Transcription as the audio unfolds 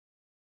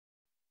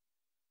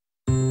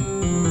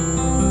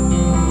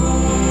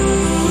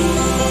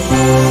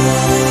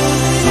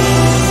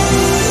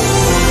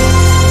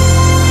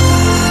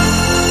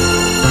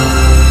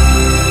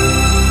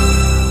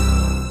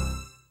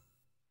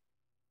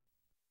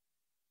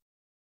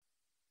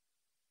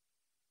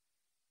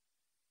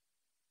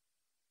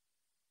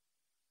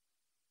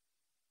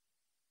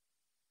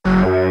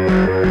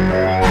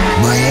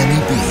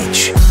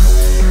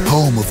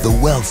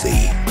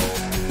healthy,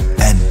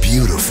 and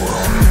beautiful.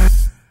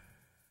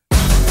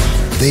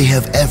 They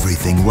have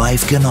everything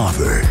life can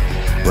offer,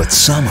 but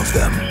some of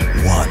them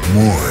want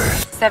more.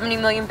 70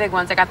 million big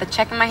ones. I got the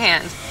check in my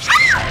hand.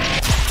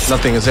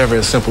 Nothing is ever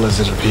as simple as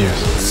it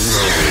appears.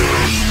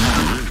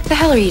 What the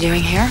hell are you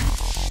doing here?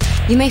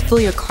 You may fool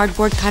your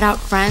cardboard cutout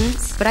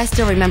friends, but I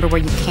still remember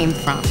where you came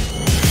from.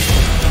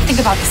 Think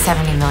about the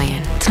 70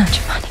 million. It's not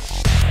your money.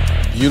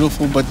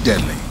 Beautiful but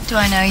deadly. Do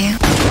I know you?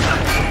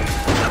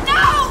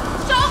 No!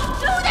 Don't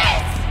do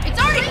this! It's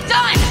already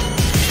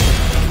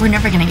done! We're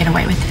never gonna get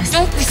away with this.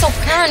 Don't be so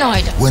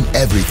paranoid. When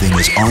everything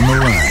is on the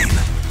line,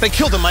 They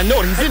killed him, I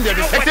know it. He's in there,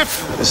 detective.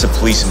 This is a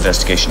police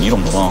investigation. You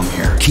don't belong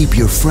here. keep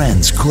your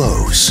friends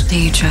close Do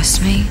you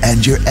trust me?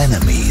 and your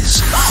enemies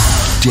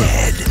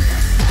dead.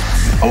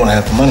 I want to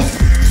have the money.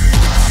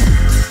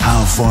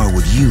 How far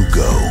would you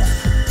go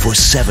for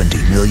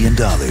 $70 million?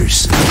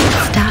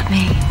 Stop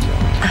me.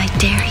 I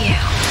dare you.